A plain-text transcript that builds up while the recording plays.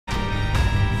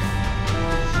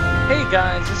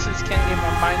Guys, this is Ken Game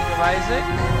on Binding of Isaac,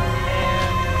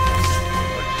 and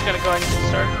we're just gonna go ahead and get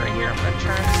started right here. I'm gonna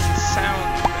turn the sound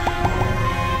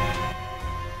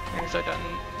down so it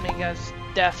doesn't make us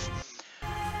deaf.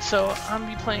 So I'm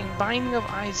gonna be playing Binding of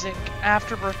Isaac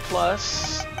Afterbirth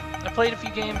Plus. I played a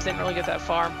few games, didn't really get that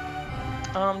far.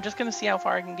 Just gonna see how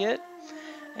far I can get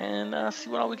and see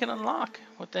what all we can unlock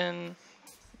within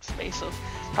a space of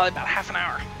probably about half an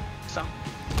hour. So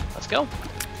let's go.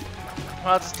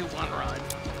 Well, I'll just do one run.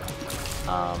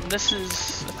 This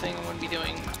is a thing I'm going to be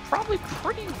doing probably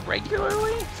pretty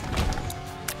regularly.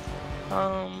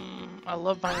 I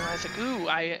love Binding of Isaac. Ooh,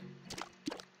 I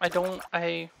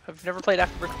have never played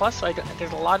Afterbirth Plus, so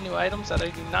there's a lot of new items that I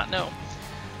do not know.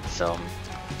 So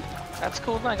that's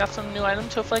cool. I got some new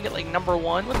items. Hopefully I get like number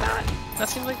 1 with that. That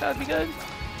seems like that would be good.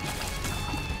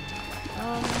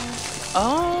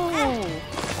 Oh,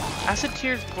 Acid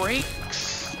Tears break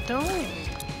stone.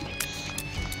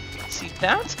 See,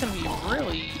 that's gonna be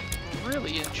really,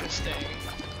 really interesting.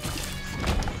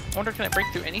 I wonder, can I break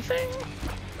through anything?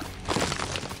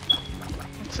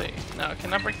 Let's see. No, I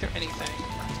cannot break through anything.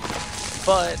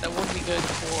 But that would be good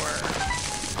for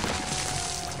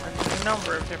a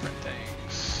number of different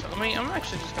things. So I'm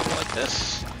actually just gonna go like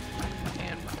this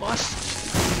and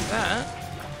bust that.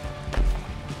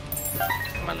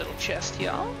 My little chest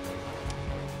here. And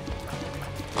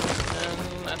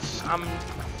that's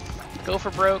go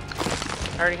for broke.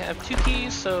 I already have 2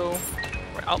 keys, so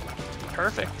oh,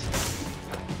 perfect.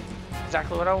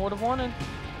 Exactly what I would have wanted.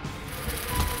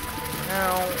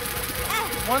 Now,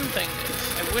 one thing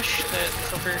is, I wish that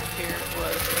Silver here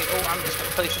was. Oh, I'm just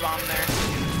gonna place a bomb there.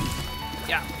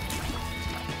 Yeah,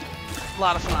 a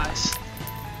lot of flies.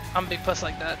 I'm a big puss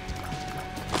like that.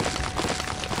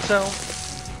 So,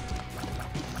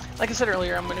 like I said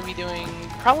earlier, I'm gonna be doing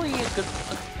probably a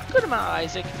good amount of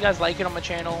Isaac. If you guys like it on my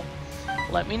channel,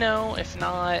 let me know. If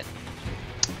not,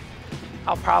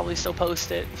 I'll probably still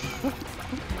post it.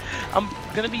 I'm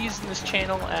gonna be using this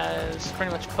channel as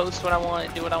pretty much post what I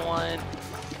want, do what I want.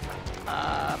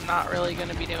 I'm not really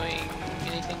gonna be doing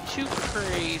anything too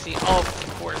crazy. Oh,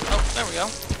 of course. Oh, there we go.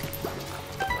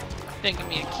 Didn't give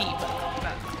me a key, but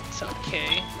that's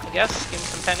okay. I guess. Give me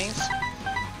some pennies.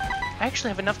 I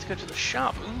actually have enough to go to the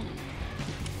shop. Ooh.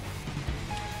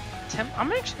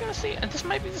 I'm actually gonna see, and this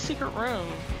might be the secret room.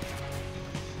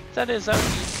 If that is, that would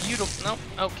be beautiful. Nope.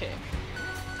 Okay.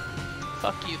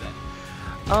 Fuck you then.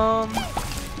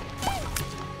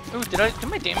 Ooh, did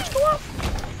my damage go up?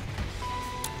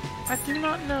 I do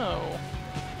not know.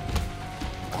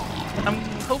 I'm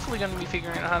hopefully gonna be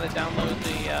figuring out how to download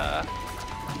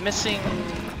the missing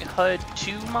HUD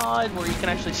 2 mod where you can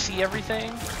actually see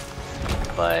everything.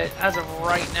 But as of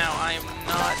right now, I am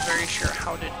not very sure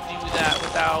how to do that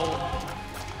without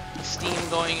Steam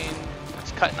going and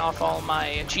it's cutting off all my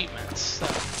achievements. So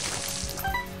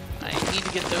I need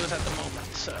to get those at the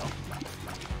moment. So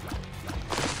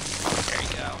there you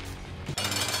go.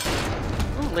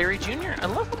 Ooh, Larry Jr. I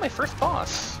love my first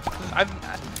boss.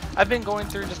 I've been going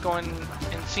through just going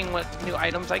and seeing what new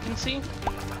items I can see.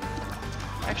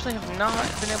 I actually have not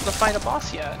been able to fight a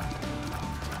boss yet,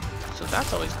 so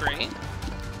that's always great.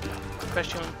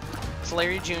 Especially when it's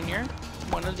Larry Jr.,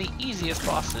 one of the easiest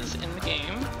bosses in the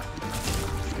game.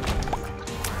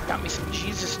 Got me some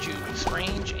Jesus Juice,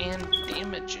 range and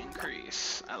damage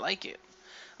increase. I like it.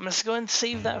 I'm gonna go ahead and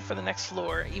save that for the next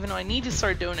floor, even though I need to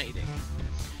start donating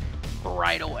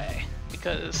right away,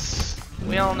 because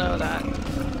we all know that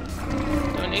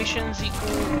donations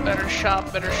equal better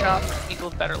shop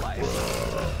equals better life.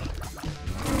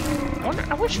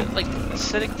 I wish that, like,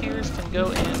 acidic tears can go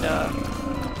and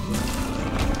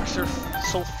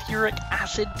sulfuric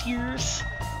acid tears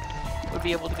would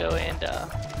be able to go and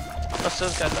bust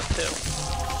those guys up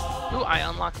too. Ooh, I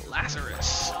unlocked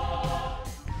Lazarus. I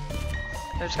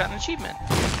just got an achievement.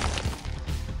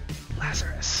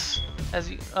 Lazarus. As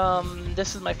you,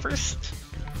 this is my first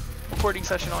recording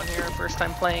session on here, first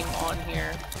time playing on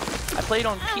here. I played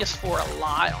on PS4 a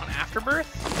lot on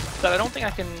Afterbirth, but I don't think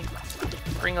I can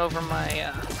bring over my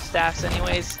stats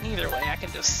anyways. Either way, I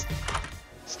can just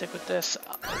stick with this.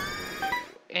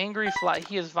 Angry fly.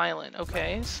 He is violent.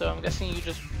 Okay, so I'm guessing you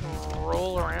just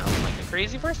roll around like a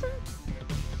crazy person?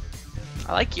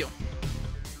 I like you.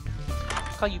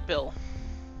 I'll call you Bill.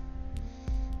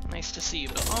 Nice to see you,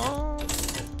 Bill. Oh,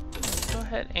 go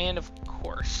ahead. And of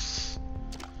course,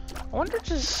 I wonder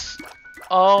just...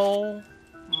 Oh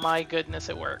my goodness,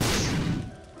 it works.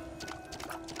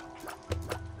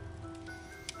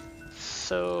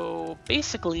 So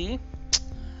basically,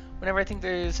 whenever I think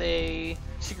there's a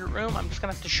secret room, I'm just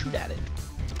gonna have to shoot at it.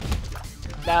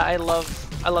 That I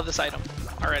love this item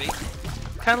already.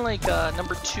 Kind of like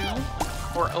number 2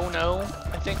 or Oh No,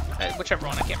 I think, whichever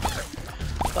one, I can't remember.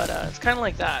 But it's kind of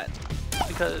like that,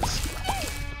 because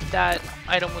that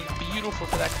item was beautiful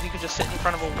for that, because you could just sit in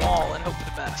front of a wall and hope for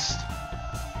the best.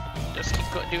 Just keep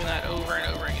doing that over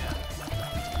and over again.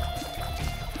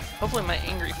 Hopefully my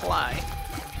angry fly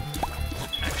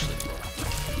actually will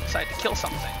decide to kill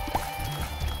something.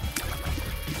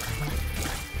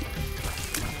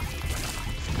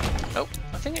 Oh,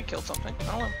 I think I killed something. I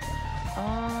don't know.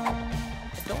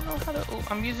 I don't know how to... Oh,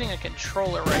 I'm using a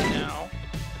controller right now.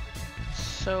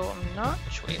 So I'm not...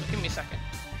 Wait, give me a second.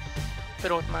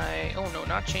 Fiddle with my... Oh no,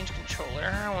 not change controller.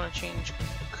 I want to change...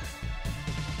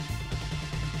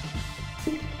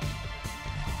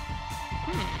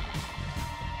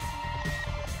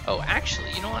 Oh,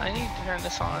 actually, you know what? I need to turn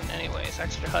this on anyways.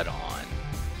 Extra HUD on.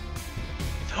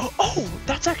 Oh,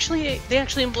 that's actually... They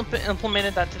actually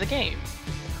implemented that to the game.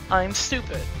 I'm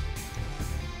stupid.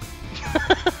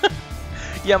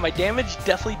 Yeah, my damage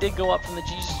definitely did go up from the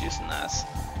Jesus Juice in this.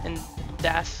 And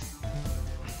death.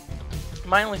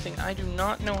 My only thing, I do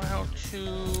not know how to...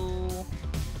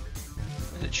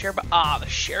 Is it share button? Ah, the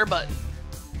share button.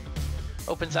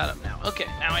 Opens that up now. Okay,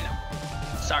 now I know.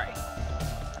 Sorry.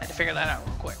 I had to figure that out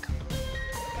real quick.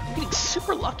 I'm getting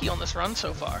super lucky on this run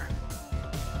so far.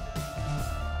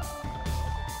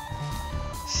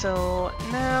 So,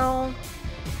 now...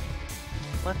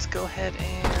 Let's go ahead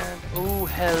and... Oh,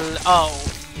 hell... Oh,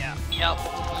 yeah.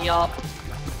 Yup.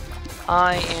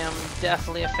 I am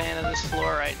definitely a fan of this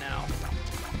floor right now.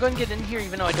 I'm going to get in here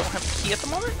even though I don't have a key at the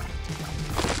moment.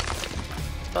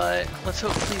 But let's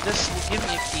hopefully this will give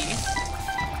me a key.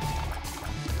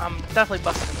 I'm definitely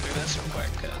busting through this real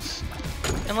quick, because...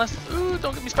 Unless... Ooh,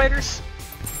 don't get me spiders!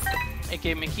 It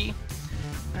gave me a key.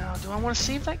 Now, do I want to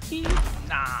save that key?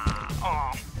 Nah.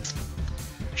 Aw.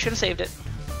 I should have saved it.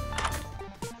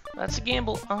 That's a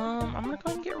gamble. I'm gonna go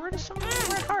ahead and get rid of some of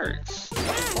my red hearts.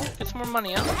 Get some more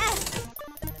money out.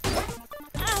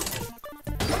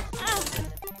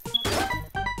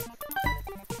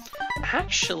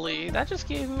 Actually, that just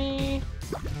gave me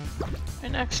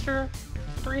an extra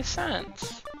 3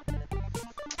 cents.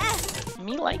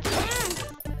 Me like it.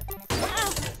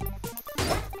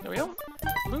 There we go.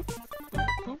 Boop, boop,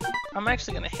 boop. I'm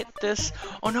actually gonna hit this.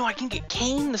 Oh no, I can get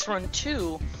cane this run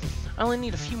too. I only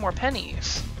need a few more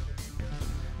pennies.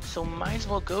 So might as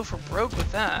well go for broke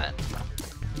with that.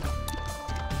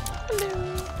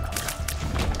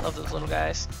 Hello. Love those little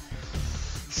guys.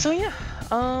 So yeah,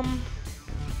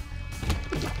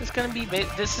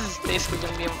 this is basically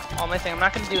gonna be all my thing. I'm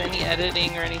not gonna do any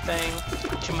editing or anything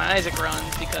to my Isaac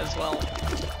runs because, well,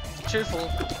 to be truthful,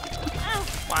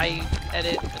 why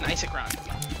edit an Isaac run?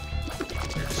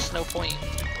 There's no point.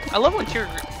 I love when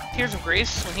Tears of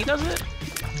Grace, when he does it.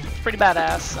 It's pretty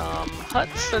badass.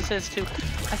 Huts does his too.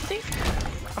 I think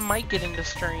I might get into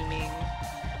streaming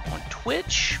on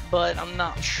Twitch, but I'm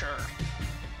not sure.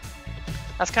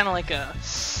 That's kind of like a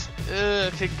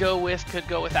could go with, could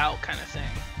go without kind of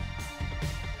thing.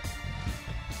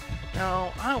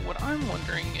 Now, what I'm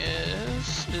wondering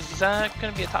is that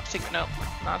going to be a top secret? No,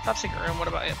 not a top secret room. What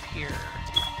about up here?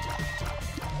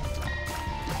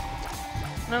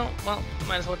 No, well,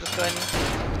 might as well just go ahead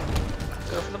and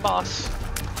go for the boss.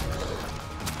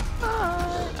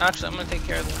 Actually, I'm going to take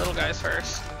care of the little guys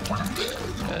first.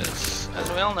 Because, as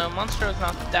we all know, Monstro is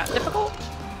not that difficult.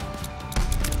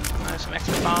 I have some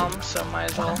extra bombs, so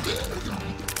might as well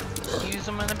use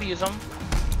them and abuse them.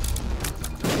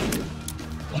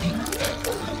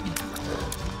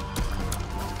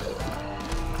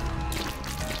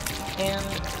 And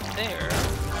there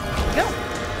we go.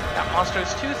 Got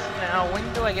Monstro's tooth. Now,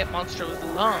 when do I get Monstro's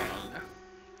lung?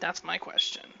 That's my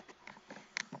question.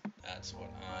 That's what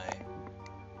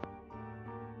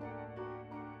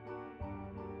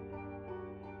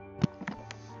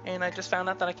And I just found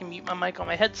out that I can mute my mic on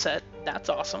my headset. That's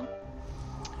awesome.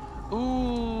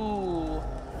 Ooh.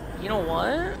 You know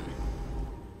what?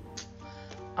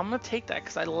 I'm gonna take that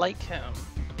because I like him.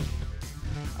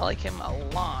 I like him a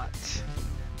lot.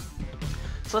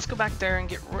 So let's go back there and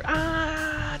get...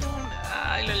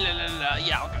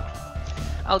 Yeah,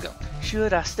 I'll go.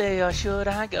 Should I stay or should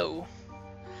I go?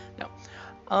 No.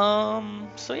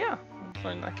 So yeah.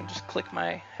 I can just click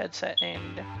my headset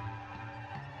and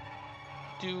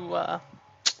do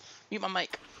mute my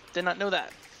mic. Did not know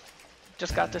that.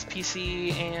 Just got this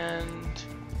PC and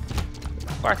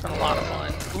it's been a lot of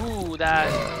fun. Ooh, that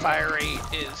fire rate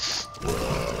is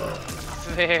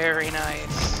very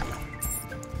nice.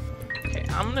 Okay,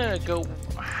 I'm gonna go.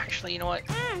 Actually, you know what?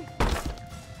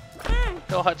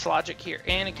 Go Huts Logic here,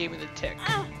 and it gave me the tick.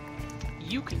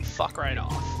 You can fuck right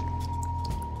off.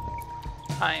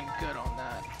 I'm good on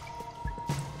that.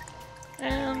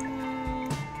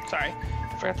 sorry.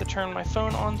 I forgot to turn my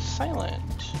phone on silent.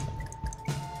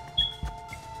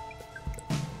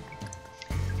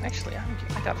 Actually,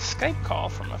 I got a Skype call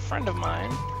from a friend of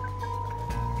mine.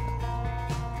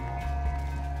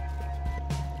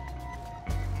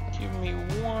 Give me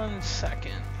 1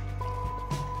 second.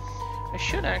 I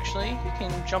should actually. You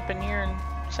can jump in here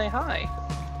and say hi.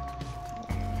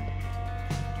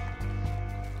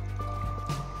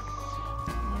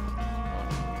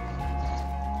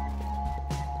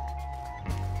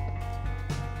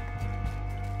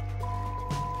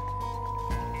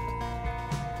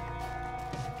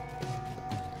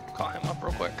 Call him up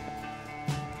real quick.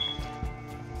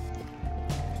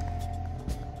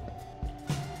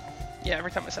 Yeah,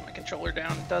 every time I set my controller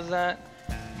down, it does that.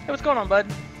 Hey, what's going on,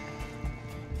 bud?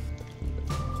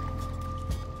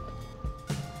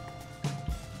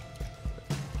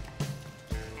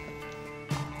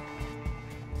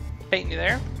 Peyton, you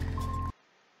there?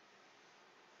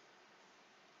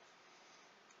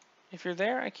 If you're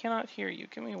there, I cannot hear you.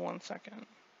 Give me 1 second.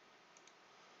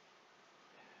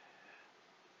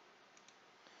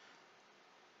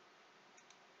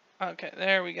 Okay,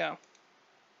 there we go.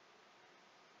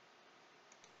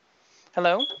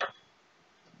 Hello?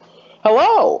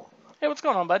 Hello. Hey, what's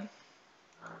going on, bud?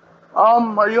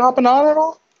 Are you hopping on at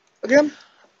all? Again?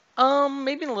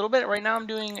 Maybe in a little bit. Right now I'm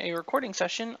doing a recording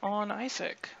session on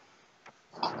Isaac.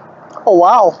 Oh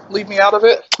wow. Leave me out of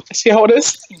it. See how it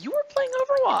is? You were playing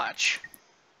Overwatch.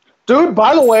 Dude,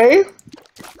 by the way,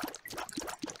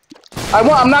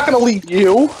 I'm not gonna leave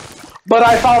you, but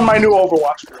I found my new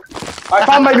Overwatch group. I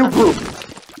found my new group.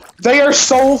 They are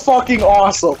so fucking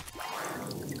awesome.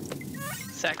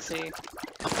 Sexy.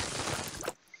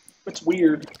 It's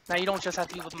weird. Now you don't just have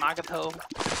to be with Magato.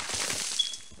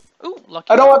 Ooh, lucky.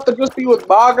 I don't have to just be with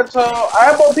Bagato. I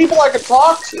have more people I can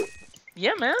talk to.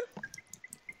 Yeah, man.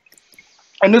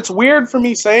 And it's weird for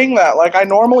me saying that. Like, I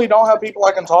normally don't have people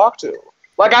I can talk to.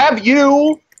 Like, I have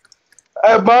you, I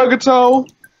have Bagato,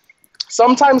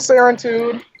 sometimes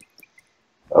Serentude.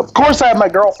 Of course I have my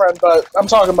girlfriend, but I'm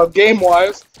talking about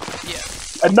game-wise. Yeah.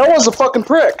 And Noah's a fucking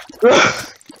prick. Remember,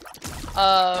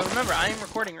 I am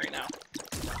recording right now.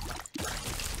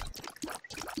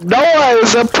 Noah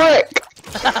is a prick!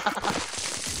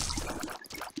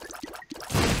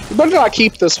 You better not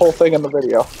keep this whole thing in the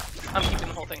video. I'm keeping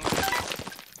the whole thing.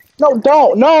 No,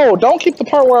 don't. No, don't keep the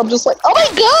part where I'm just like, oh my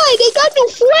god, they got new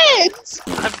friends!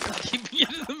 I'm keeping it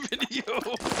in the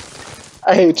video.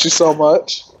 I hate you so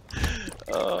much.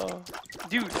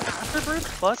 Dude, Afterbirth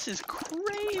Plus is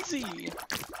crazy.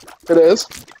 It is.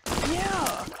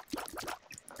 Yeah.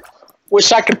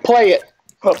 Wish I could play it,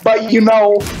 but you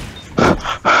know,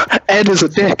 Ed is a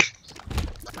dick.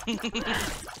 He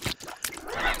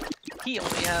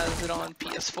only has it on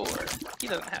PS4. He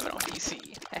doesn't have it on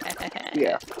PC.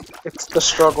 Yeah, it's the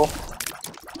struggle.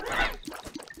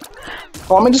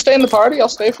 Want me to stay in the party? I'll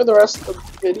stay for the rest of the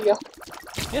video.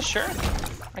 Yeah, sure.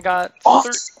 I got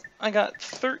I got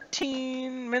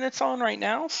 13 minutes on right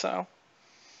now, so.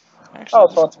 Actually, Oh,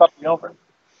 so it's about to be over.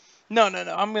 No.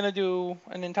 I'm gonna do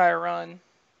an entire run.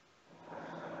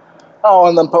 Oh,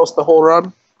 and then post the whole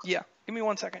run? Yeah. Give me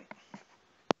 1 second.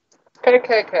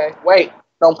 KKK. Wait,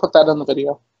 don't put that in the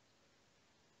video.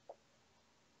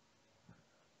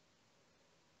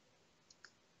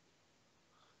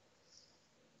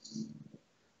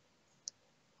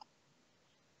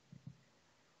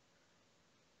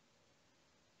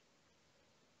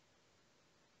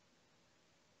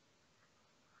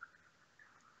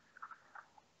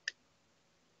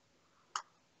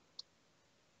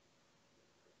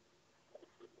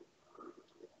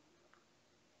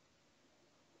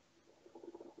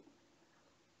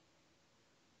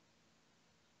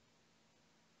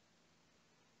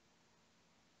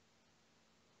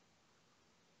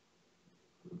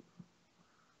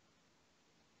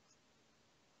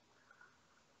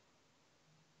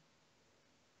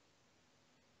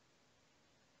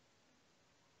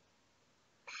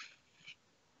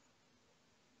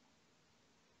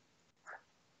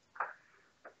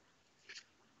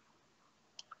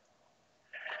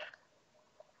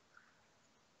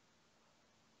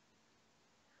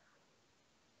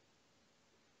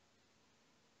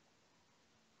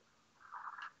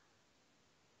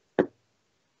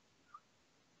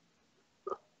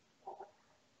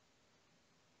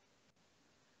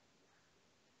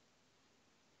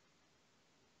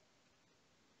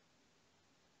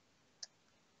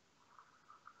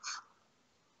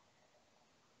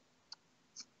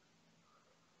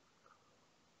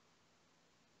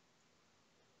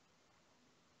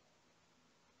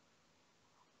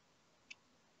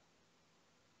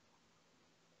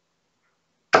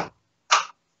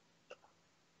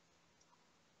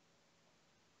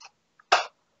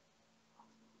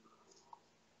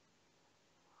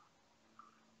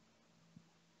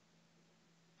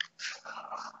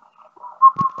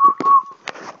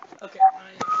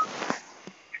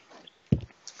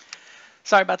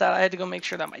 Sorry about that. I had to go make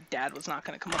sure that my dad was not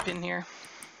going to come up in here.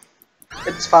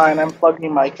 It's fine. I'm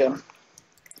plugging mic in.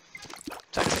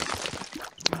 Sexy.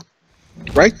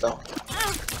 Right though.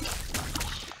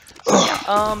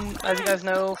 Yeah, as you guys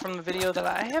know from the video that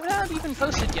I have not even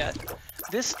posted yet,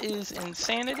 this is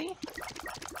Insanity.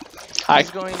 Hi.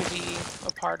 He's going to be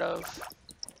a part of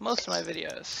most of my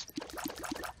videos.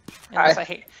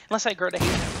 Hi. Unless I grow to hate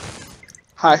him.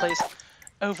 Hi. He plays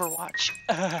Overwatch.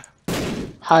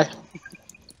 Hi.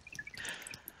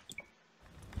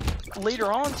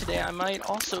 Later on today, I might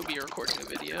also be recording a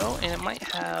video, and it might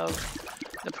have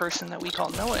the person that we call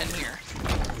Noah in here.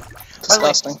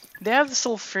 Disgusting. By the way, they have the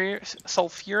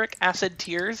sulfuric acid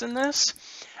tears in this,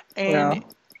 and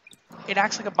it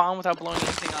acts like a bomb without blowing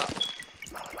anything up.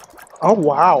 Oh,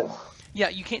 wow. Yeah,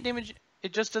 you can't damage.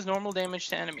 It just does normal damage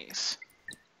to enemies.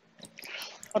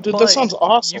 Oh, dude, that sounds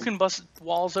awesome. You can bust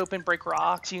walls open, break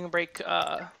rocks. You can break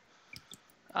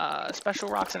special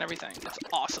rocks and everything. It's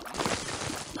awesome.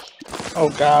 Oh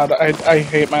god, I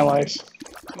hate my life.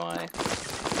 Why?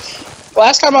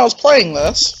 Last time I was playing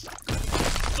this,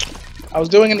 I was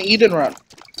doing an Eden run.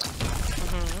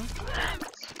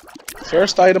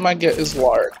 First item I get is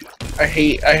lard. I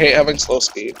hate having slow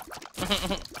speed.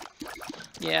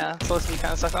 Yeah, slow speed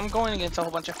kind of sucks. I'm going against a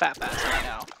whole bunch of fat bats right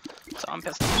now, so I'm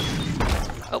pissed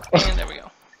off. Oh, and there we go.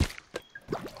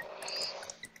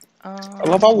 I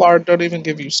love how lard don't even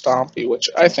give you Stompy, which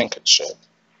I think it should.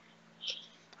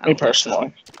 Me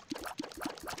personally.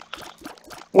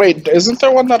 Wait, isn't there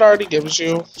one that already gives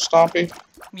you Stompy?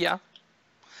 Yeah.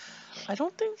 I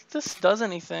don't think this does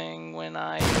anything when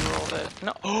I rolled it.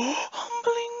 No. Oh,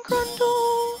 Humbling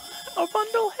Grundle! A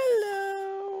bundle,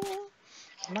 hello!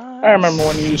 Nice. I remember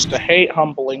when you used to hate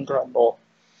Humbling Grundle.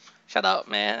 Shut up,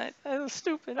 man. I was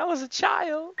stupid. I was a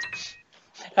child.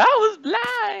 I was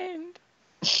blind.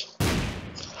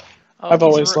 Oh, I've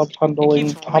always loved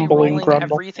Humbling Grundle.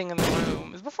 Everything in the room.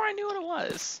 It was before I knew what it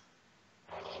was.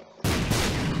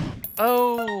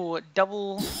 Oh,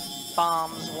 double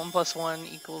bombs. 1 + 1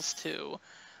 = 2.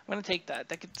 I'm gonna take that.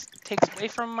 That takes away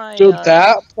from my. Dude,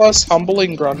 that plus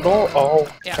Humbling Grundle. Oh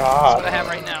yeah, god. that's what I have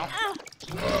right now.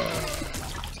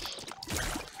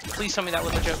 Please tell me that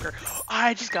was a Joker.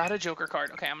 I just got a Joker card.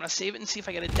 Okay, I'm gonna save it and see if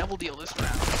I get a double deal this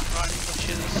round, which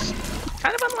is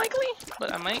kind of unlikely,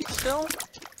 but I might still.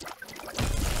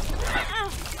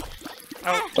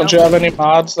 Oh, Don't you have any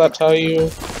mods that tell you?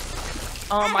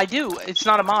 I do. It's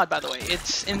not a mod, by the way.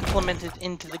 It's implemented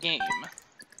into the game.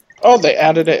 Oh, they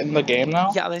added it in the game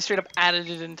now? Yeah, they straight up added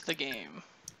it into the game.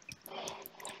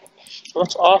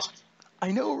 That's awesome. I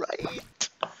know, right?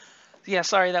 Yeah,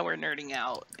 sorry that we're nerding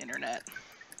out, internet.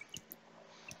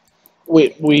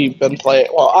 We've been playing.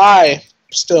 Well, I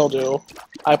still do.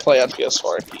 I play on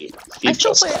PS4. I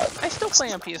still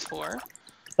play on PS4.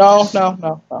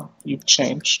 No. You've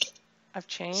changed. I've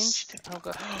changed? Oh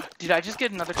god. Did I just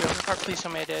get another Joker card? Please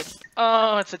tell me I did.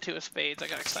 Oh, it's a 2 of spades. I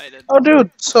got excited. Oh, dude.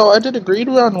 So I did a greed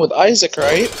run with Isaac,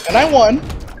 right? And I won.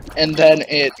 And then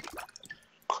it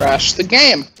crashed the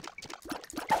game.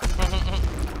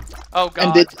 Oh god.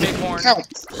 And it Bighorn. count.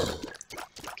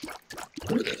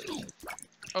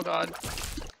 Oh god.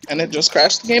 And it just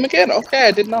crashed the game again. Okay,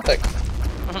 I did nothing.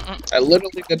 I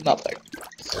literally did nothing.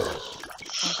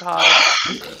 Oh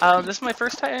god. This is my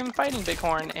first time fighting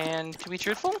Bighorn, and to be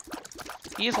truthful,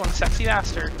 he is one sexy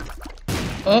bastard.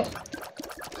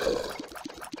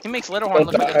 He makes Littlehorn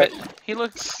look like a bit. He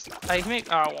looks. He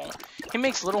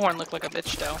makes Littlehorn look like a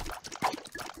bitch, though.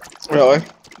 Really?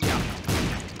 Yeah.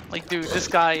 Like, dude, this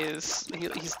guy is.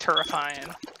 He's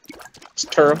terrifying. It's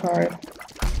terrifying.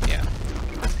 Yeah.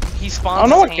 He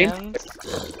spawns his hands.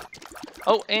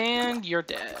 Oh, and you're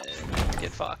dead.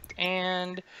 Get fucked.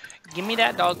 And give me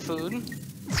that dog food.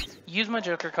 Use my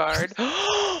Joker card.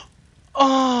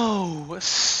 Oh,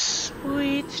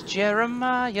 sweet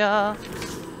Jeremiah.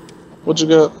 What'd you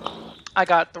get? I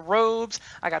got the robes,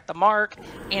 I got the mark,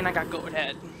 and I got Goat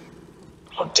Head.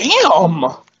 Oh, damn!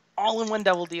 All in one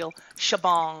double deal.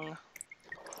 Shabong.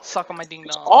 Suck on my ding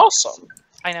dong. Awesome.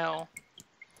 I know.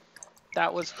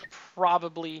 That was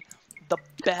probably the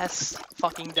best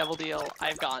fucking devil deal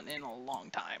I've gotten in a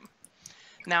long time.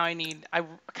 Now I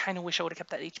kind of wish I would have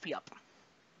kept that HP up.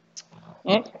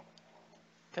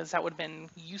 Because that would have been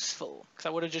useful. Because I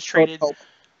would have just traded...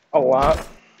 A lot.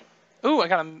 Ooh, I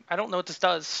don't know what this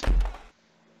does.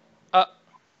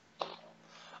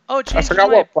 Oh, it I forgot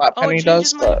what Flat Penny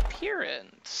does, my but...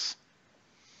 appearance.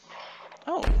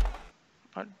 Oh.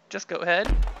 Just go ahead.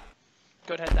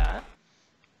 Go ahead that.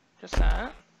 Just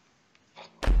that.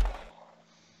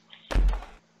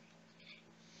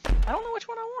 I don't know which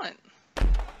one I want.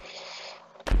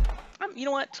 I You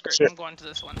know what? Screw it. Sure. I'm going to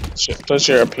this one. Does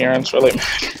your appearance really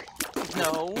matter?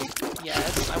 No.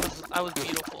 Yes, I was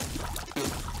beautiful.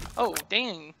 Oh,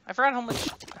 dang. I forgot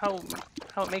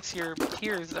how it makes your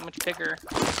tears that much bigger.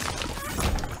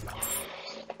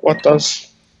 What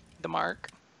does? The mark.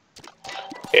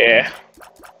 Yeah.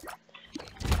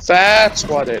 That's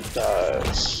what it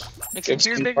does. Makes your Gives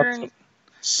tears you bigger lots and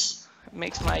of-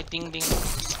 makes my ding ding,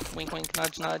 wink wink,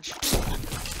 nudge nudge.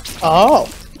 Oh.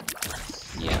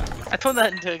 Yeah. I told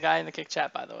that to a guy in the kick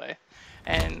chat, by the way.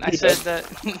 And I You said did? that...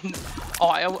 oh,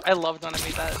 I loved when I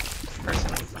made that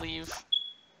person leave.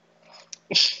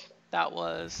 That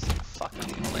was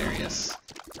fucking hilarious.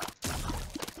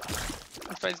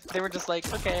 They were just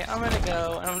like, okay, I'm gonna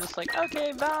go. And I'm just like,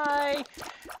 okay, bye.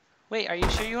 Wait, are you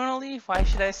sure you want to leave? Why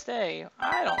should I stay?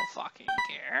 I don't fucking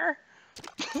care.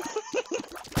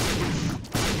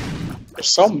 You're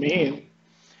so mean.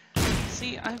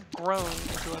 See, I've grown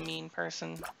into a mean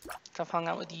person. I've hung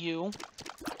out with you.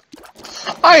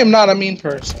 I am not a mean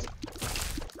person.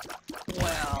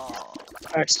 Well...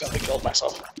 I accidentally killed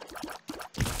myself.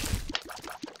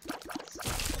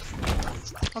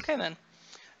 Okay then.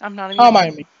 I'm not a mean How am I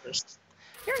a mean person?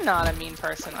 You're not a mean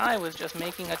person. I was just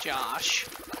making a Josh.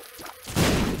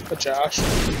 A Josh? Yeah,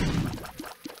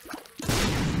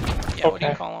 what do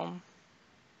you Okay. call him?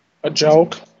 A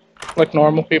joke? Like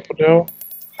normal people do?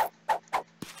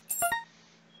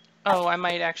 Oh, I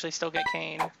might actually still get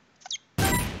cane.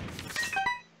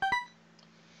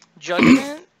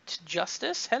 Judgment,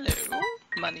 justice, hello,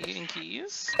 money and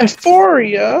keys.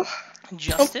 Euphoria?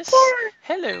 Justice, Euphoria.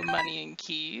 hello, money and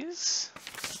keys.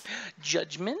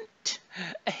 Judgment,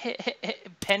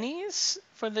 pennies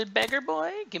for the beggar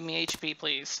boy. Give me HP,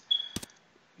 please.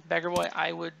 Beggar boy,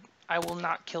 I will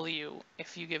not kill you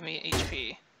if you give me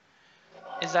HP.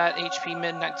 Is that HP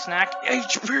midnight snack?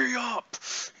 HP up!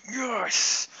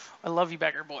 Yes! I love you,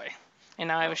 beggar boy. And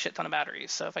now I have a shit ton of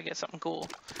batteries, so if I get something cool.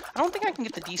 I don't think I can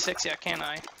get the D6 yet, can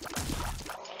I?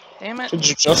 Damn it. Did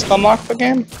you just unlock the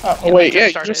game? Yeah, Wait, I yeah,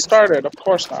 just you just started. Of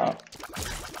course not.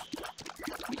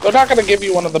 They're not gonna give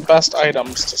you one of the best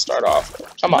items to start off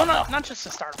with. Come on. No, not just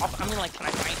to start off. I mean, like, can I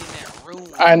find in their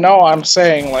room? I know, I'm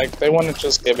saying, like, they wouldn't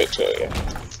just give it to you.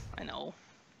 I know.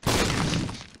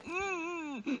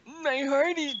 My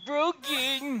heart is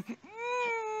broken.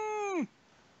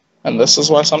 And this is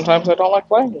why sometimes I don't like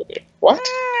playing with you. What?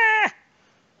 I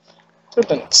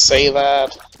didn't say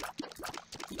that.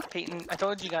 Peyton, I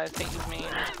told you guys Peyton's mean.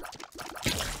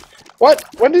 What?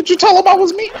 When did you tell him I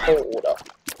was me? Hold up.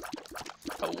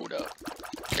 Hold up.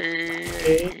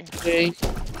 Hey.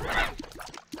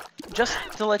 Just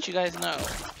to let you guys know,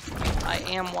 I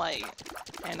am white,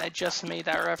 and I just made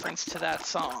that reference to that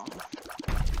song.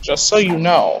 Just so you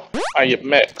know, I am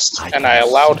mixed, and I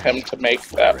allowed him to make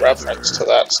that reference to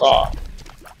that song.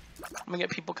 I'm gonna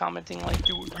get people commenting like,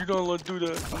 dude, you don't let do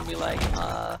that. I'm gonna be like,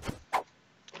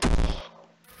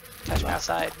 catch me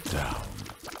outside.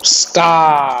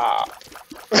 Stop!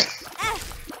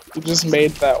 You just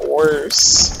made that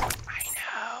worse. I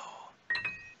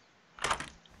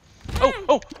know.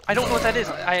 Oh, I don't know what that is.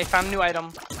 I found a new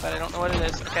item, but I don't know what it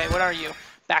is. Okay, what are you?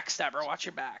 Backstabber, watch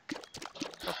your back.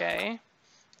 Okay.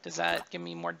 Does that give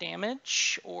me more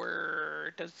damage,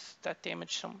 or does that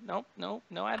damage some? Nope, no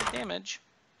added damage.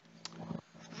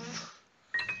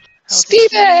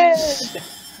 Steven!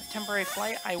 Temporary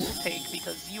flight I will take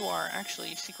because you are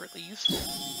actually secretly useful.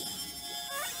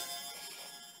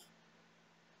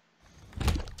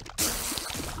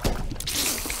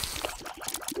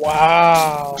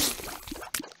 Wow.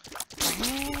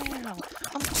 Wow.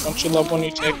 Don't you love when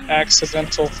you take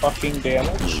accidental fucking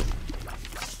damage?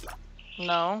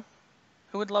 No.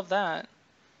 Who would love that?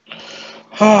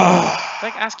 It's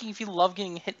like asking if you love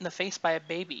getting hit in the face by a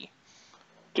baby.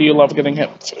 Do you love getting hit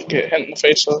in the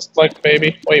face like a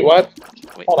baby? Wait, what?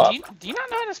 Wait, Hold on. do you not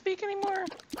know how to speak anymore?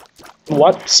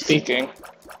 What speaking?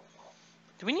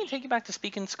 Do we need to take you back to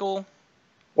speaking school?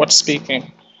 What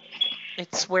speaking?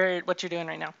 It's what you're doing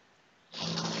right now.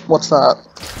 What's that?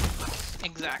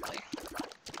 Exactly.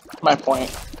 My point.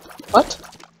 What?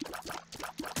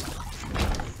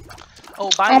 Oh,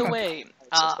 by the way,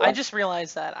 I just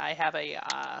realized that I have a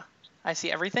I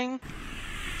see everything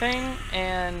thing,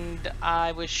 and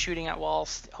I was shooting at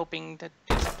walls hoping to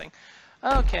do something.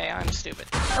 Okay, I'm stupid.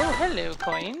 Oh, hello,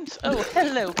 coins. Oh,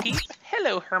 hello, Pete.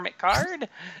 Hello, hermit card.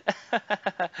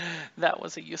 That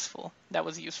was useful.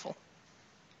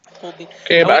 Hold me.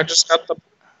 Gabe, Oh, I just got the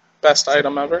best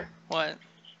item ever. what?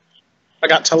 I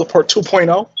got Teleport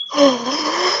 2.0.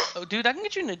 Oh, dude, I can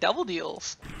get you into double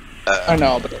deals. I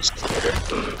know, but it's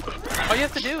All you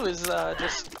have to do is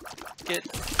just get...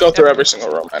 go through every single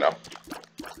room, I know.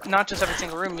 not just every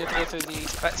single room. You have to go through the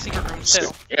secret rooms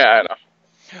too. Yeah, I know.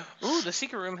 Ooh, the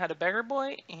secret room had a beggar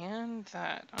boy and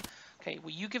that. Okay,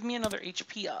 will you give me another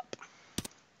HP up?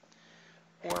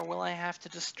 Or will I have to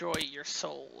destroy your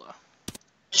soul?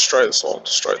 Destroy the soul.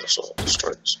 Destroy the soul.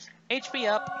 Destroy the soul. HP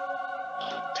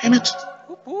up. Damn it.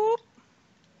 Whoop, whoop.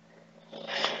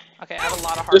 Okay, I have a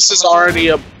lot of hearts. This is already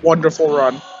a wonderful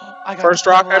run. I got First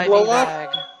rock I blow up. bag.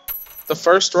 The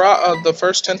first rock, the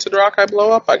first tinted rock I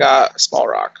blow up, I got a small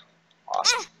rock.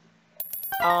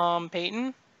 Awesome.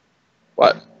 Peyton?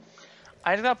 What?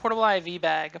 I just got a portable IV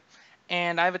bag,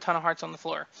 and I have a ton of hearts on the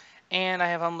floor. And I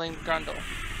have Humbling Grundle.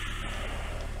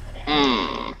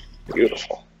 Mmm.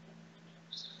 Beautiful.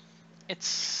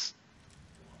 It's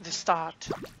the start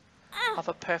of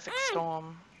a perfect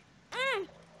storm.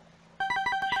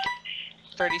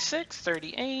 36,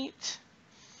 38.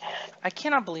 I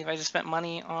cannot believe I just spent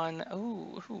money on.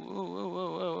 Ooh,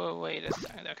 wait a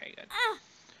second. Okay, good.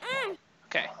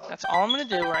 Okay, that's all I'm gonna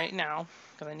do right now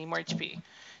because I need more HP.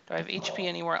 Do I have HP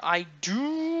anywhere? I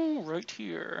do, right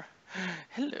here.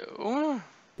 Hello.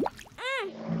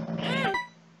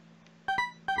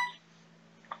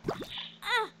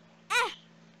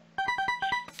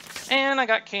 And I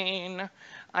got Kane.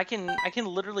 I can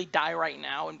literally die right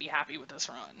now and be happy with this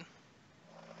run.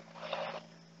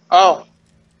 Oh.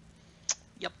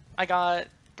 Yep, I got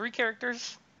 3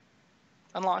 characters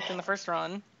unlocked in the first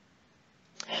run.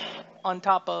 On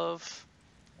top of...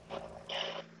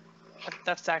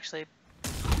 That's actually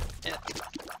it.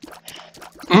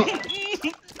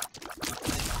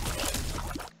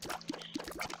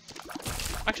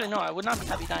 Actually, no, I would not be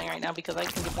happy dying right now because I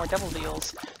can get more devil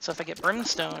deals. So if I get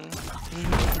brimstone...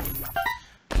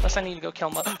 Plus I need to go kill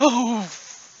him. Oh,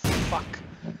 fuck.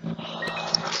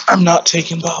 I'm not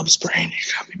taking Bob's brain.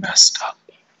 You got me messed up.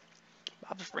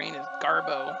 Bob's brain is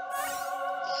Garbo.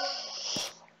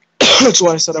 That's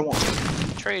why I said I won't.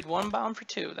 Trade 1 bomb for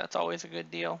 2. That's always a good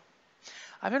deal.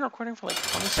 I've been recording for like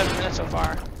 27 minutes so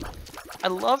far. I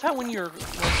love how when you're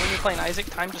playing Isaac,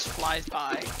 time just flies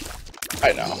by.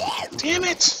 I know. Damn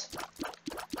it!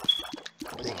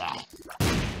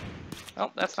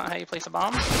 Oh, that's not how you place a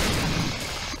bomb.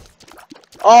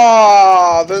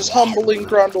 Ah, there's Humbling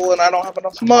Grundle and I don't have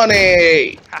enough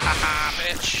money! Ha ha ha,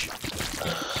 bitch.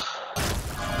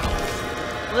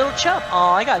 Little chub. Oh,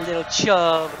 I got a little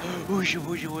chub. Whooshy,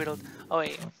 whooshy, whittled. Oh,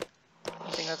 wait.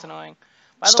 I think that's annoying.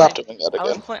 By the Stop way, doing that I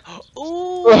was again. playing.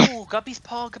 Ooh, Guppy's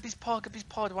paw, Guppy's paw, Guppy's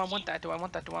paw. Do I want that? Do I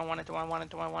want that? Do I want it? Do I want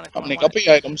it? Do I want it? How many Guppy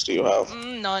items do you have?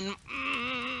 None.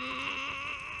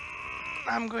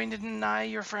 I'm going to deny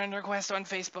your friend request on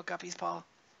Facebook, Guppy's paw.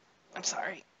 I'm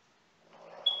sorry.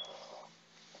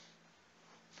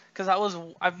 Because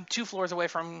I'm 2 floors away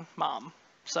from Mom,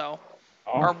 so,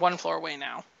 or 1 floor away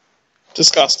now.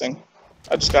 Disgusting.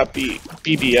 I just got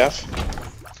BBF.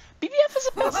 BBF is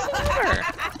the best thing ever.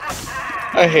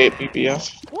 I hate BBF.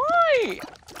 Why?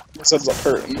 This ends up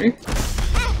hurting me.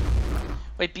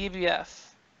 Wait,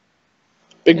 BBF.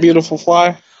 Big Beautiful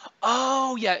Fly.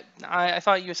 Oh yeah, I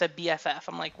thought you said BFF.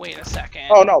 I'm like, wait a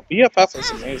second. Oh no, BFF is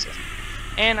amazing.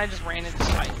 And I just ran into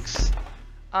spikes.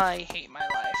 I hate my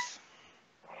life.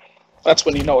 That's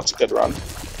when you know it's a good run.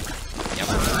 Yep.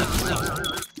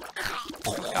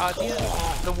 God,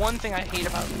 the one thing I hate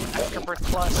about Afterbirth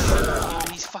Plus are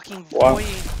these fucking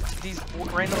these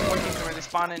random voids where they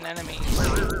spawn in enemies.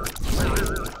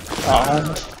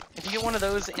 If you get one of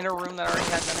those in a room that already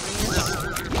has enemies,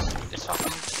 you're just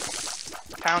fucking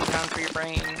pound for your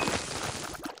brain.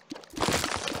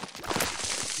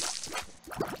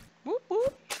 Whoop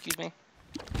whoop. Excuse me.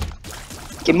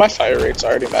 Dude, my fire rate's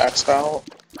already maxed out.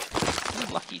 You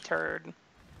lucky turd.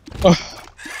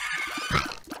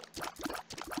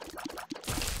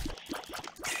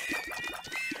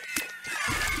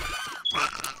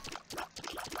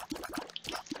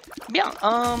 Yeah,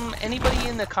 anybody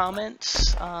in the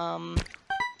comments,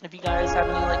 if you guys have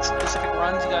any, like, specific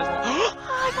runs you guys want.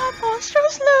 I got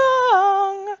monstrous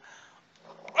lung!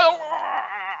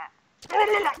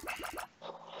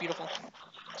 Beautiful.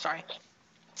 Sorry.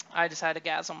 I just had a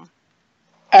gasm.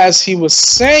 As he was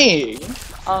saying...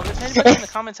 If anybody in the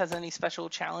comments has any special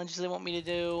challenges they want me to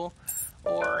do,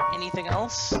 or anything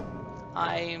else,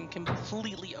 I am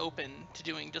completely open to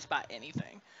doing just about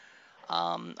anything.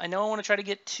 I know I want to try to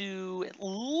get to at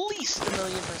least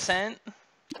 1,000,000%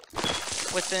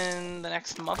 within the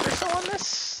next month or so on this.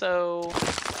 So,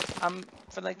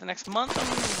 for like the next month, I'm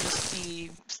going to just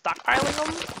be stockpiling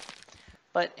them.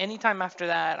 But anytime after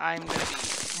that, I'm going to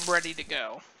be ready to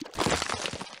go.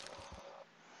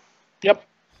 Yep.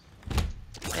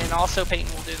 And also,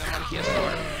 Peyton will do them on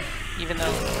PS4. Even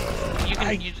though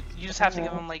you just have to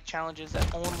give them like challenges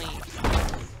that only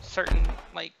certain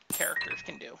like characters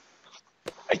can do.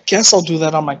 I guess I'll do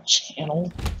that on my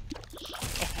channel.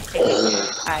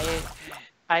 I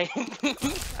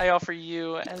I offer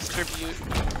you as tribute.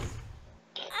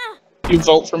 You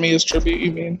vote for me as tribute,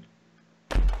 you mean?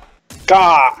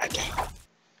 God.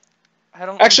 I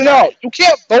don't. Actually, no. You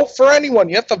can't vote for anyone.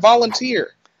 You have to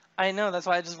volunteer. I know. That's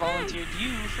why I just volunteered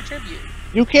you for tribute.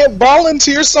 You can't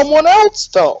volunteer someone else,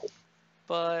 though.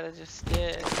 But I just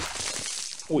did.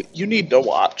 Wait, you need to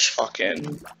watch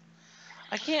fucking...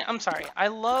 I can't. I'm sorry. I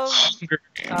love Hunger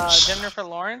Games. Jennifer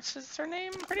Lawrence is her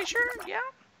name. I'm pretty sure. Yeah.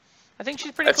 I think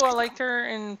she's pretty cool. I liked her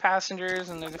in Passengers,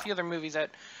 and there's a few other movies that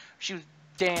she was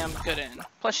damn good in.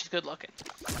 Plus, she's good looking.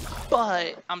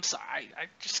 But I'm sorry. I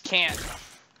just can't.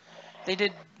 They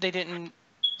didn't.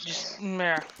 Just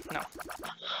no.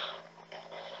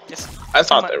 Just. I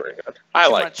thought they were good. I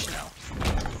like. Too much no.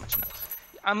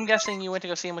 I'm guessing you went to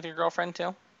go see him with your girlfriend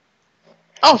too.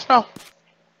 Oh no.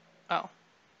 Oh.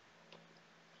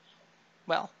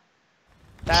 Well,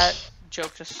 that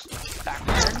joke just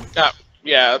backfired.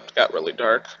 Yeah, it got really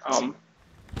dark.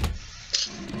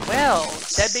 Well,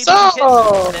 dead babies and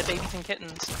kittens. Dead babies and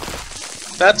kittens.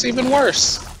 That's even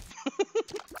worse.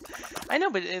 I know,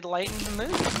 but it lightened the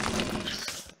mood.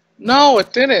 No,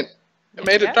 it didn't. It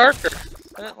made it darker.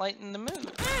 But it lightened the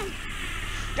mood.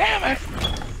 Damn it!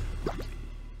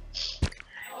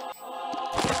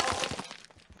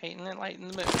 Peyton, it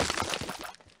lightened the mood.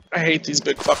 I hate these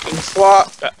big fucking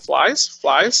flies.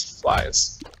 Bats. I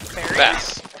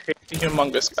hate the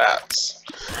humongous bats.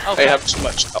 Oh, they have too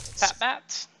much health. Fat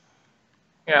bats?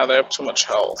 Yeah, they have too much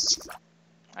health.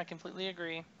 I completely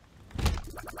agree.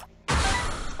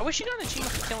 I wish you got an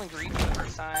achievement for killing Greed for the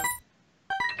first time.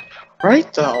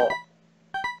 Right, though.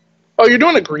 Oh, you're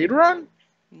doing a Greed run?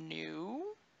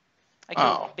 No. I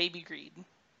killed Baby Greed.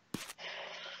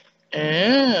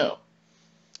 Ew.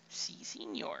 Si,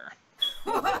 senor.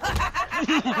 Oh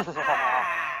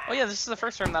yeah, this is the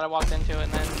first room that I walked into,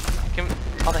 and then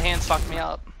all the hands fucked me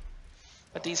up.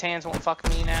 But these hands won't fuck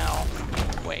me now.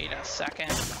 Wait a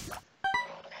second.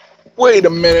 Wait a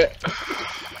minute.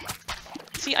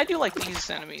 See, I do like these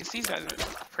enemies. These guys are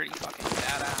pretty fucking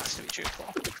badass, to be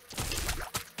truthful.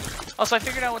 Also, I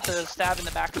figured out what the stab in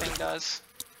the back thing does.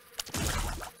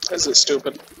 Is it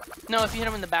stupid? No, if you hit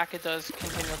him in the back, it does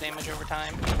continual damage over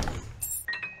time.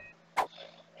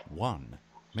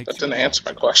 That didn't answer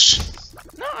my question.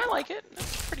 No, I like it.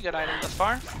 It's a pretty good item thus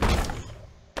far.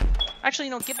 Actually,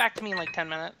 you know, get back to me in like 10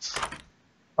 minutes.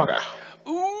 Okay.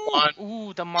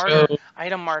 Ooh, the martyr.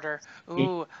 Item martyr.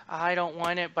 Ooh, I don't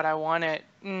want it, but I want it.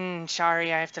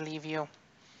 Sorry, I have to leave you.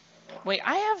 Wait,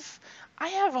 I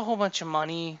have a whole bunch of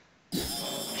money.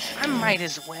 I might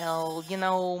as well, you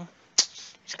know.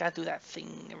 Just gotta do that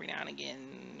thing every now and again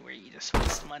where you just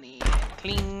waste money and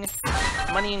cling.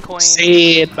 Money and coins.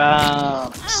 Seed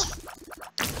bombs.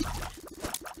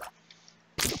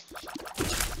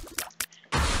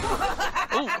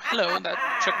 Oh, hello. That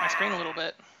shook my screen a little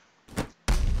bit.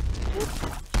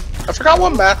 I forgot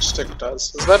what matchstick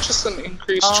does. Is that just an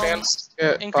increased chance to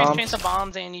get increased bombs? chance of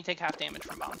bombs, and you take half damage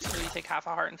from bombs. So you take half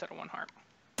a heart instead of 1 heart.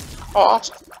 Oh,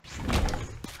 awesome.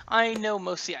 I know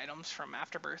most of the items from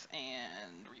Afterbirth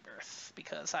and Rebirth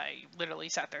because I literally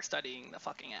sat there studying the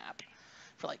fucking app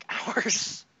for like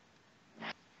hours.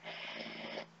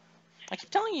 I keep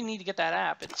telling you need to get that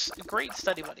app. It's a great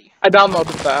study buddy. I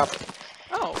downloaded the app.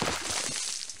 Oh.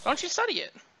 Why don't you study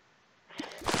it?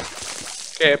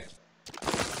 Okay.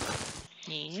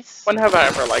 Yes. When have I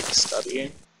ever liked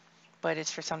studying? But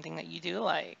it's for something that you do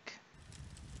like.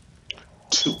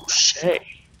 Touche.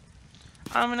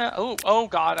 I'm gonna. Oh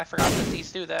God! I forgot that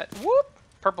these do that. Whoop!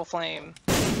 Purple flame.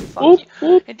 Fuck Whoop, you.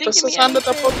 whoop. It didn't give me anything.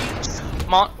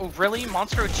 Really?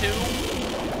 Monstro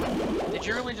 2? Did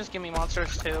you really just give me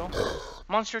Monstros 2?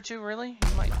 Monstro 2, really?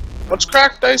 You might. What's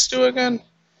cracked dice do again?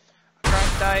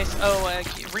 Cracked dice. Oh,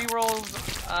 rerolls.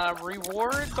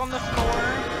 Rewards on the floor.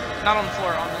 Not on the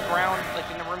floor. On the ground,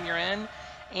 like in the room you're in.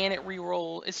 And it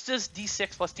reroll. It's just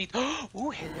D6 plus D. Ooh,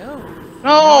 hello.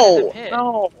 No.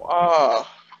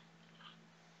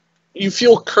 You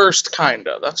feel cursed,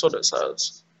 kinda. That's what it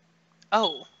says.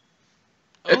 Oh.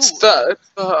 It's the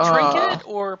trinket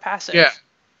or passive? Yeah.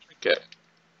 Trinket.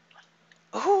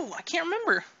 Oh, I can't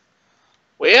remember.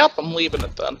 Well, I'm leaving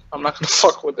it then. I'm not gonna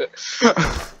fuck with it. You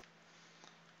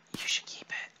should keep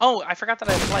it. Oh, I forgot that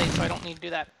I have light, so I don't need to do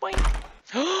that. Boing.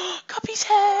 Guppy's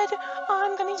head!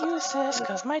 I'm gonna use this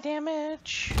because my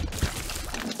damage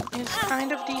is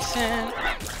kind of decent.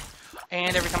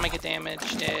 And every time I get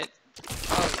damaged, it...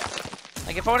 Oh, yeah.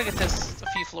 Like, if I would have got this a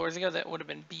few floors ago, that would have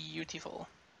been beautiful.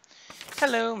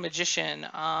 Hello, Magician.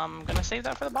 I'm gonna save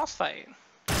that for the boss fight.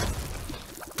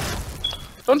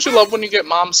 Don't you love when you get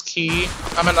mom's key?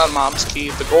 I mean, not mom's key,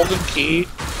 the golden key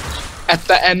at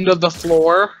the end of the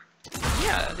floor?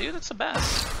 Yeah, dude, that's the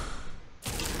best.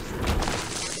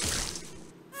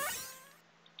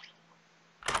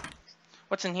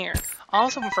 What's in here?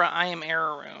 Also for I Am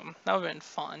Error Room. That would have been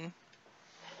fun.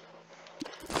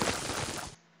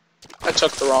 I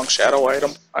took the wrong shadow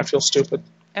item. I feel stupid.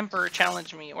 Emperor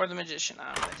challenge me, or the Magician.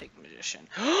 I'm gonna take the Magician.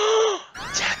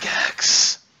 Tech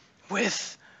X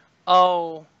with...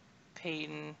 Oh,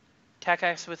 Peyton. Tech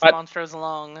X with What? Monster's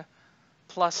Lung.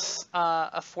 Plus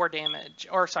a 4 damage.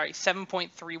 Or, sorry,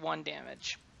 7.31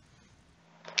 damage.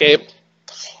 Gabe,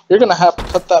 you're gonna have to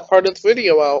cut that part of the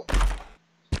video out.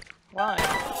 Why?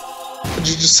 Did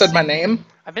you just said my name?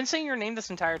 I've been saying your name this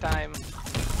entire time.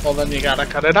 Well, then you gotta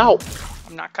cut it out.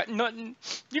 I'm not cutting nothing.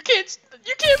 You can't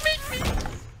make me.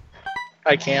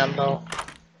 I can, though.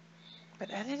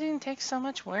 But editing takes so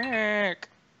much work.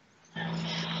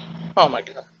 Oh my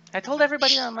god. I told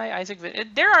everybody on my Isaac video.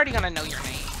 They're already gonna know your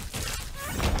name.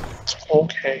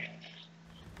 Okay.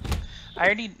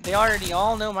 They already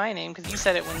all know my name because you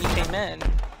said it when you came in.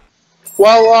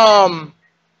 Well,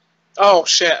 oh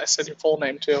shit, I said your full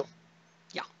name too.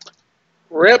 Yeah.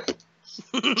 RIP.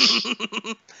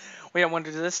 Wait, I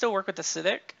wonder, does this still work with the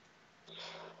Acidic?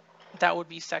 That would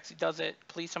be sexy. Does it?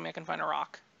 Please tell me I can find a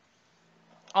rock.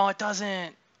 Oh, it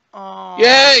doesn't. Oh.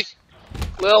 Yay!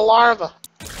 Little larva.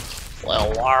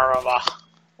 Little larva.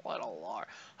 Little larva.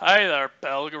 Hey there,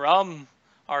 Pilgrim.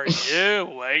 Are you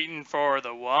waiting for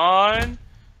the one?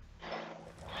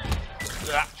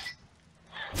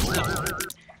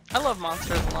 I love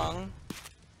Monster's Lung.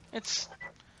 It's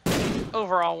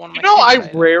overall one of my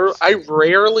favorite items. I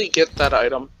rarely get that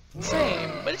item. Same,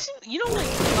 but it's, you know, like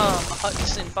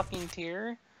Huts and fucking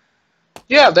Tier.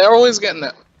 Yeah, they're always getting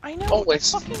it. I know.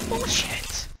 Always. It's fucking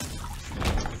bullshit.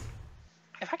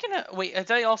 If I can wait,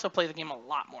 they also play the game a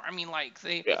lot more. I mean, like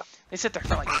they sit there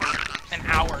for like an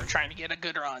hour trying to get a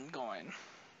good run going.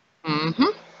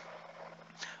 Mm-hmm.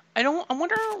 I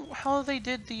wonder how they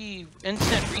did the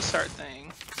instant restart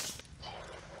thing.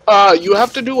 You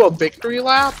have to do a victory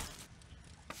lap.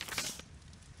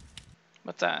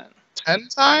 What's that? 10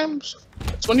 times?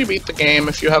 It's when you beat the game.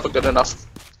 If you have a good enough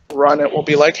run, it will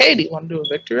be like, hey, do you want to do a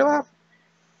victory lap?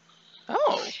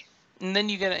 Oh. And then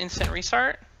you get an instant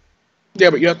restart?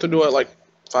 Yeah, but you have to do it like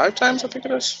 5 times, I think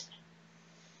it is.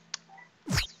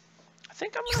 I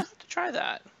think I'm gonna have to try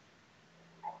that.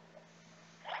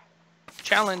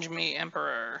 Challenge me,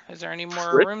 Emperor. Is there any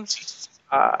more rooms?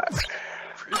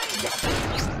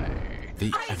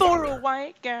 For a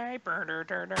white guy.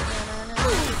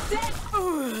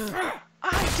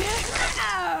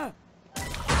 I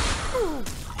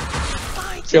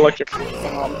feel like you're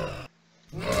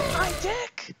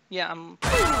dick. Yeah, I'm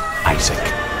Isaac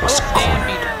was stand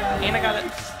beater. And I got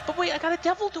it. But wait, I got a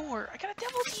devil door. I got a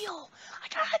devil deal.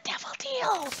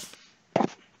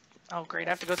 Oh great,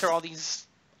 I have to go through all these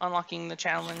unlocking the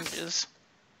challenges.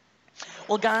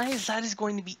 Well guys, that is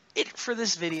going to be it for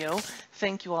this video.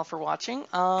 Thank you all for watching.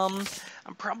 I'm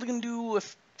probably gonna do a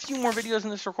few more videos in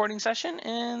this recording session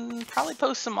and probably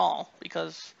post them all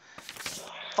because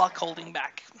fuck holding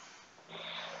back.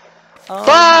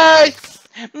 Bye!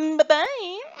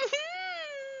 Bye-bye!